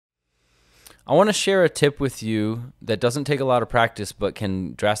I want to share a tip with you that doesn't take a lot of practice but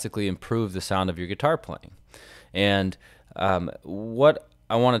can drastically improve the sound of your guitar playing. And what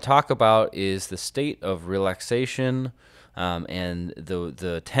I want to talk about is the state of relaxation and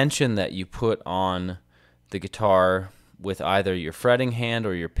the tension that you put on the guitar with either your fretting hand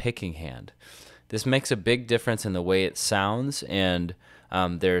or your picking hand. This makes a big difference in the way it sounds, and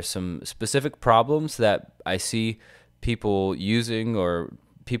there are some specific problems that I see people using or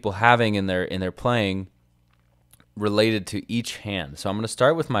people having in their playing related to each hand. So I'm going to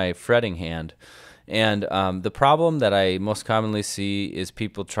start with my fretting hand, and the problem that I most commonly see is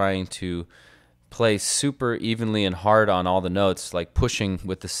people trying to play super evenly and hard on all the notes, like pushing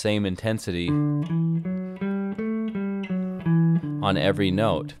with the same intensity on every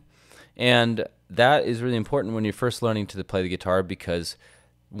note. And that is really important when you're first learning to play the guitar, because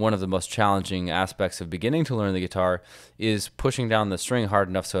one of the most challenging aspects of beginning to learn the guitar is pushing down the string hard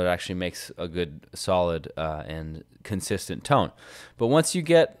enough so it actually makes a good, solid, and consistent tone. But once you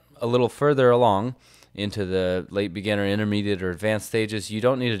get a little further along into the late beginner, intermediate, or advanced stages, you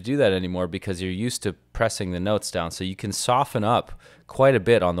don't need to do that anymore because you're used to pressing the notes down. So you can soften up quite a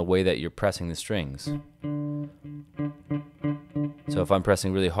bit on the way that you're pressing the strings. So if I'm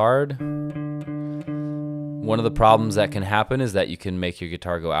pressing really hard, one of the problems that can happen is that you can make your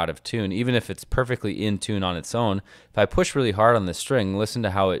guitar go out of tune, even if it's perfectly in tune on its own. If I push really hard on the string, listen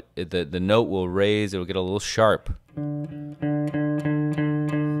to how the note will raise, it will get a little sharp.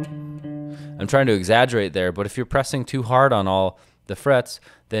 I'm trying to exaggerate there, but if you're pressing too hard on all the frets,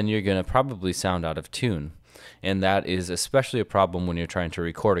 then you're going to probably sound out of tune. And that is especially a problem when you're trying to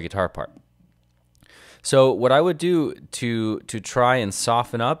record a guitar part. So what I would do to try and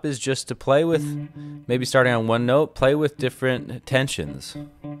soften up is just to play with, maybe starting on one note, play with different tensions.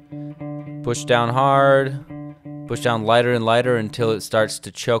 Push down hard, push down lighter and lighter until it starts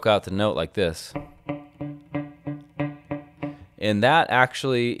to choke out the note like this. And that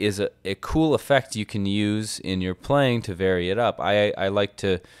actually is a cool effect you can use in your playing to vary it up. I like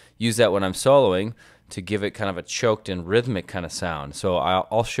to use that when I'm soloing to give it kind of a choked and rhythmic kind of sound. So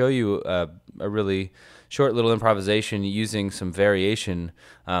I'll show you a really short little improvisation using some variation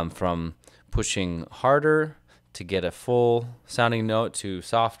from pushing harder to get a full sounding note to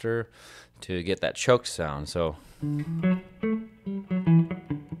softer to get that choked sound. So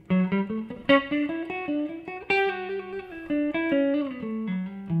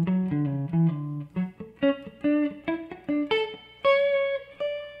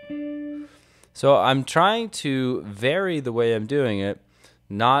I'm trying to vary the way I'm doing it,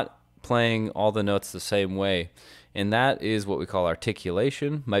 not playing all the notes the same way. And that is what we call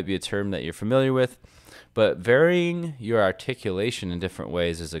articulation. Might be a term that you're familiar with. But varying your articulation in different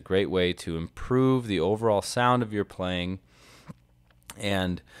ways is a great way to improve the overall sound of your playing,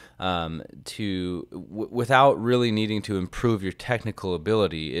 and without really needing to improve your technical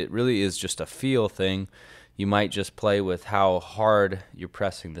ability. It really is just a feel thing. You might just play with how hard you're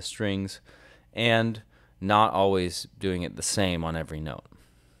pressing the strings and not always doing it the same on every note.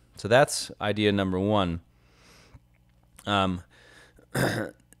 So that's idea number one.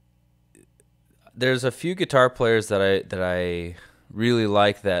 There's a few guitar players that I really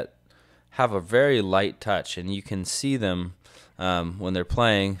like that have a very light touch, and you can see them when they're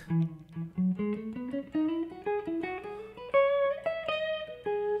playing.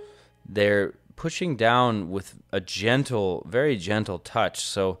 They're pushing down with a gentle, very gentle touch.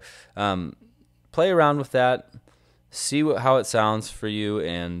 So play around with that, see how it sounds for you,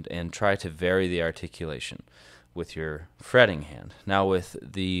 and try to vary the articulation with your fretting hand. Now with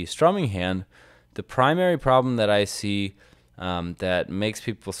the strumming hand, the primary problem that I see that makes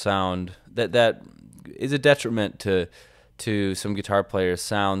people sound, that is a detriment to some guitar players'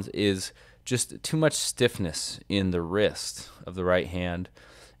 sounds, is just too much stiffness in the wrist of the right hand,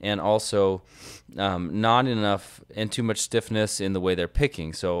 and also not enough and too much stiffness in the way they're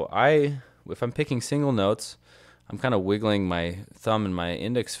picking. So if I'm picking single notes, I'm kind of wiggling my thumb and my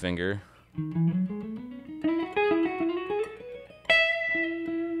index finger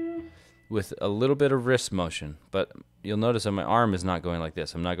with a little bit of wrist motion, but you'll notice that my arm is not going like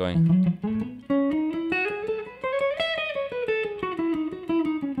this. I'm not going.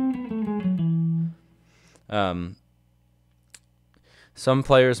 Some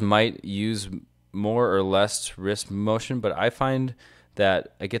players might use more or less wrist motion, but I find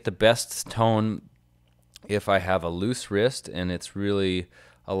that I get the best tone if I have a loose wrist and it's really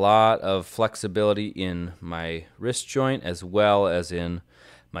a lot of flexibility in my wrist joint as well as in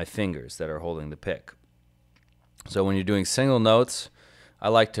my fingers that are holding the pick. So when you're doing single notes, I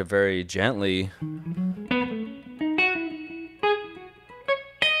like to very gently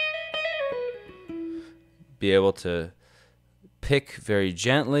be able to pick very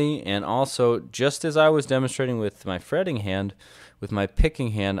gently, and also, just as I was demonstrating with my fretting hand, with my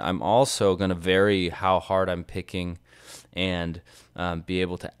picking hand, I'm also going to vary how hard I'm picking and be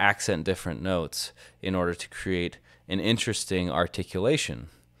able to accent different notes in order to create an interesting articulation.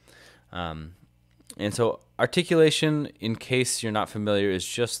 And so articulation, in case you're not familiar, is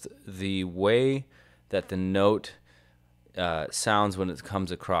just the way that the note sounds when it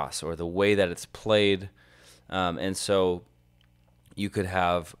comes across, or the way that it's played. And so you could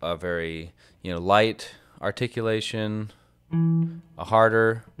have a very light articulation, a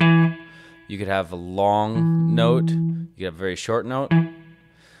harder. You could have a long note. You could have a very short note.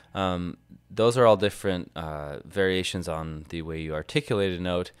 Those are all different variations on the way you articulate a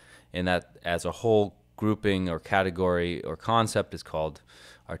note, and that as a whole grouping or category or concept is called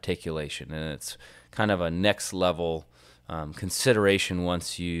articulation. And it's kind of a next level consideration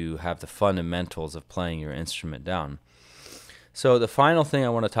once you have the fundamentals of playing your instrument down. So the final thing I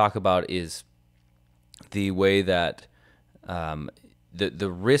want to talk about is the way that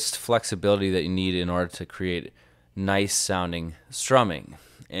the wrist flexibility that you need in order to create nice sounding strumming.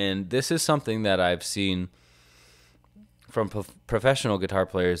 And this is something that I've seen from professional guitar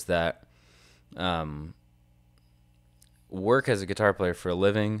players that work as a guitar player for a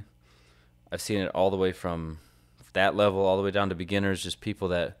living. I've seen it all the way from that level all the way down to beginners, just people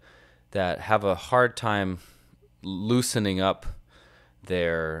that have a hard time loosening up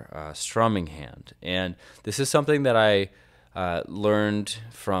their strumming hand. And this is something that I learned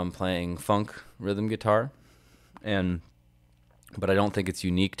from playing funk rhythm guitar, but I don't think it's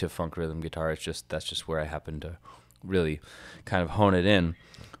unique to funk rhythm guitar. That's just where I happen to really kind of hone it in.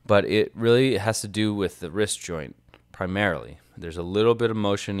 But it really has to do with the wrist joint primarily. There's a little bit of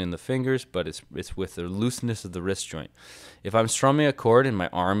motion in the fingers, but it's with the looseness of the wrist joint. If I'm strumming a chord and my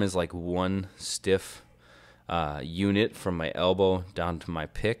arm is like one stiff unit from my elbow down to my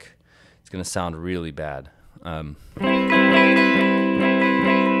pick, it's going to sound really bad.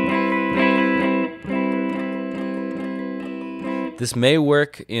 This may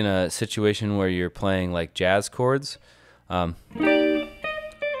work in a situation where you're playing like jazz chords.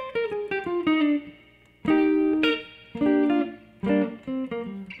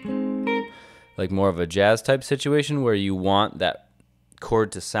 Like more of a jazz type situation where you want that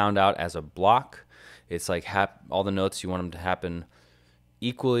chord to sound out as a block. It's like all the notes, you want them to happen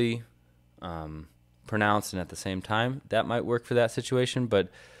equally pronounced and at the same time. That might work for that situation, but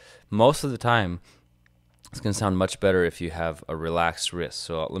most of the time it's going to sound much better if you have a relaxed wrist.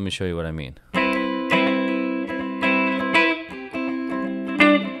 So let me show you what I mean.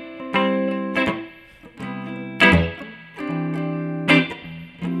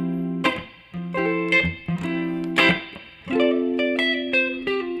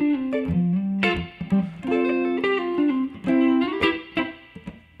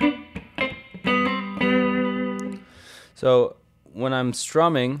 So when I'm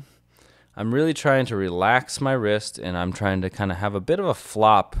strumming, I'm really trying to relax my wrist, and I'm trying to kind of have a bit of a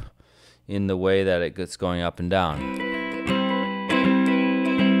flop in the way that it gets going up and down.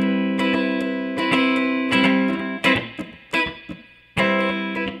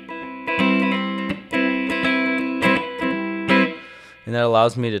 And that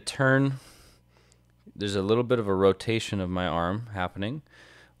allows me to turn. There's a little bit of a rotation of my arm happening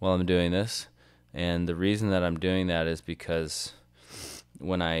while I'm doing this. And the reason that I'm doing that is because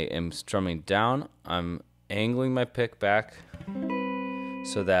when I am strumming down, I'm angling my pick back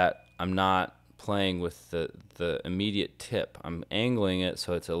so that I'm not playing with the immediate tip. I'm angling it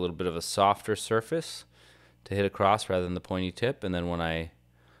so it's a little bit of a softer surface to hit across rather than the pointy tip. And then when I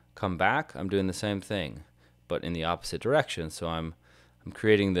come back, I'm doing the same thing, but in the opposite direction. So I'm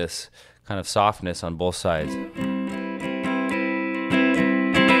creating this kind of softness on both sides.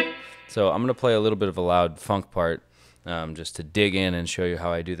 So I'm going to play a little bit of a loud funk part just to dig in and show you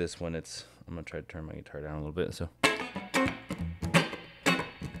how I do this when it's... I'm going to try to turn my guitar down a little bit. So.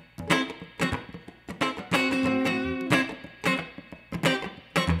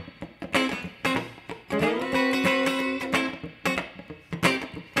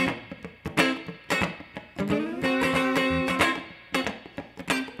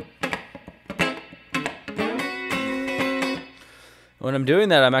 When I'm doing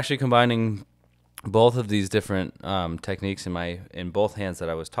that, I'm actually combining both of these different techniques in both hands that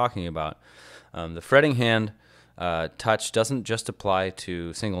I was talking about. The fretting hand touch doesn't just apply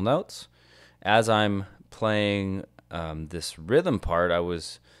to single notes. As I'm playing this rhythm part, I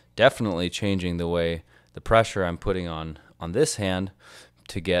was definitely changing the pressure I'm putting on this hand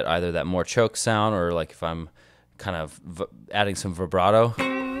to get either that more choke sound, or like if I'm kind of adding some vibrato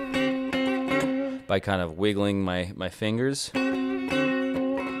by kind of wiggling my fingers, then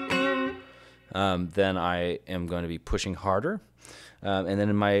I am going to be pushing harder. And then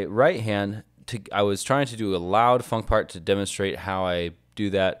in my right hand, I was trying to do a loud funk part to demonstrate how I do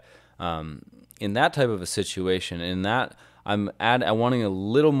that in that type of a situation. In that, I'm wanting a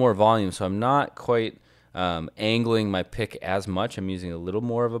little more volume, so I'm not quite angling my pick as much. I'm using a little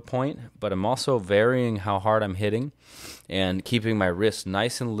more of a point, but I'm also varying how hard I'm hitting and keeping my wrist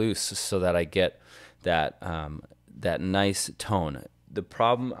nice and loose so that I get that that nice tone.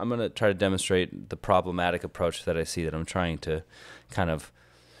 I'm going to try to demonstrate the problematic approach that I see that I'm trying to kind of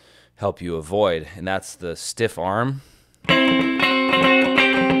help you avoid, and that's the stiff arm. And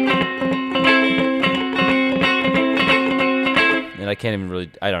I can't even really,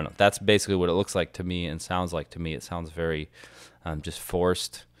 I don't know. That's basically what it looks like to me and sounds like to me. It sounds very just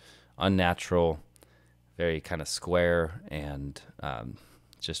forced, unnatural, very kind of square, and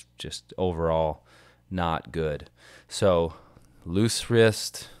just overall not good. So loose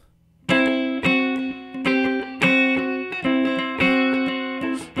wrist.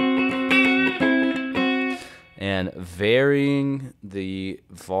 And varying the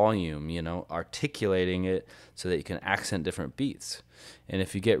volume, articulating it so that you can accent different beats. And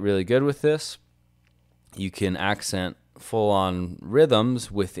if you get really good with this, you can accent full-on rhythms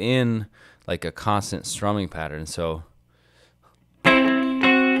within like a constant strumming pattern. So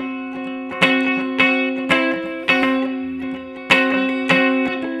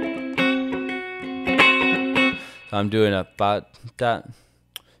I'm doing a ba da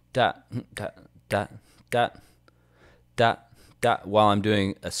da da da da da da while I'm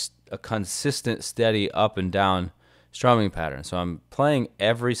doing a consistent, steady up and down strumming pattern. So I'm playing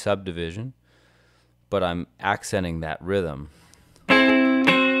every subdivision, but I'm accenting that rhythm.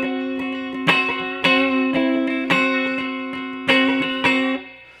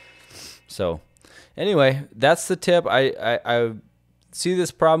 So anyway, that's the tip. I see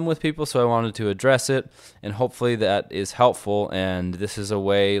this problem with people, so I wanted to address it, and hopefully that is helpful. And this is a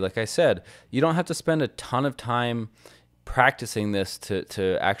way, like I said, you don't have to spend a ton of time practicing this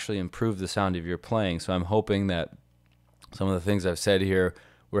to actually improve the sound of your playing. So I'm hoping that some of the things I've said here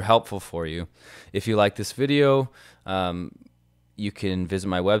were helpful for you. If you like this video, you can visit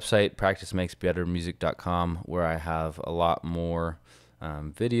my website, practicemakesbettermusic.com, where I have a lot more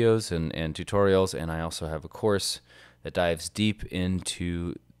videos and tutorials, and I also have a course that dives deep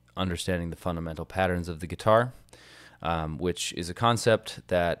into understanding the fundamental patterns of the guitar, which is a concept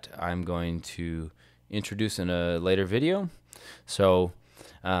that I'm going to introduce in a later video. So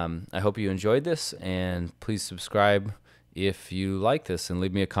I hope you enjoyed this, and please subscribe if you like this, and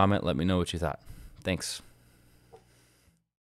leave me a comment. Let me know what you thought. Thanks.